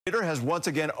Theater has once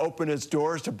again opened its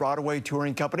doors to Broadway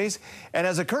touring companies, and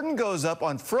as the curtain goes up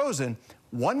on Frozen,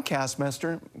 one cast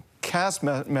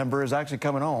member is actually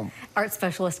coming home. Art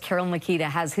specialist Carol Makita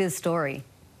has his story.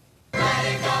 Let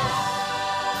it go,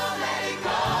 let it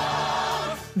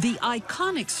go. The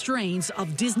iconic strains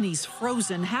of Disney's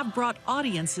Frozen have brought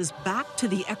audiences back to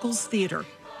the Eccles Theatre.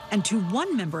 And to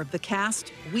one member of the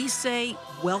cast, we say,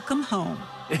 welcome home.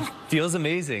 It feels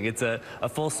amazing. It's a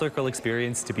full circle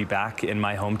experience to be back in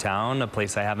my hometown, a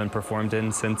place I haven't performed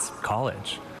in since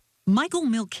college. Michael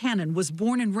Milcannon was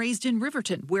born and raised in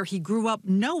Riverton, where he grew up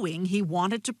knowing he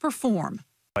wanted to perform.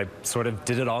 I sort of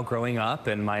did it all growing up,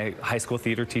 and my high school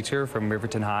theater teacher from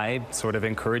Riverton High sort of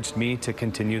encouraged me to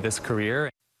continue this career.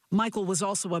 Michael was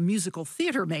also a musical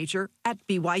theater major at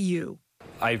BYU.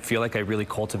 I feel like I really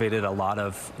cultivated a lot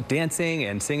of dancing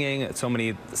and singing. So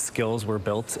many skills were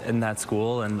built in that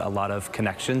school and a lot of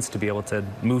connections to be able to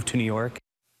move to New York.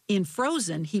 In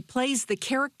Frozen, he plays the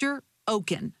character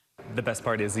Oaken. The best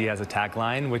part is he has a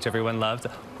tagline, which everyone loves,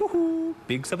 "Woohoo,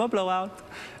 big summer blowout."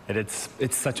 And it's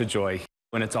such a joy.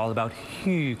 When it's all about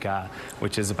hygge,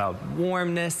 which is about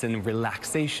warmness and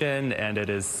relaxation, and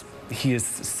he is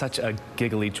such a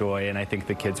giggly joy, and I think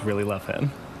the kids really love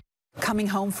him. Coming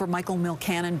home for Michael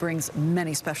Milcannon brings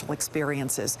many special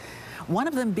experiences, one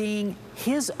of them being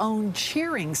his own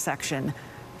cheering section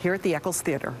here at the Eccles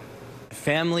Theatre.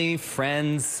 Family,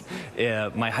 friends,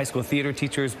 my high school theater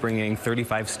teachers bringing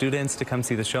 35 students to come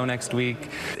see the show next week.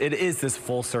 It is this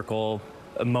full circle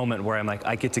moment where I'm like,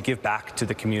 I get to give back to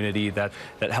the community that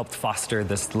helped foster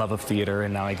this love of theater,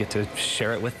 and now I get to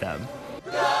share it with them.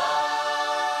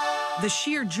 The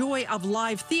sheer joy of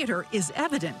live theater is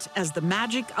evident as the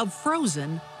magic of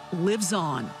Frozen lives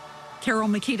on. Carol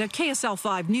Makita, KSL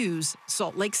 5 News,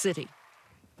 Salt Lake City.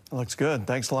 Looks good.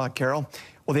 Thanks a lot, Carol.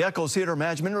 Well, the Eccles Theatre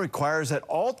management requires that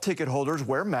all ticket holders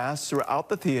wear masks throughout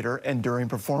the theater and during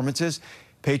performances.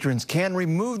 Patrons can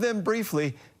remove them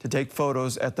briefly to take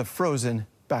photos at the Frozen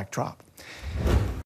backdrop.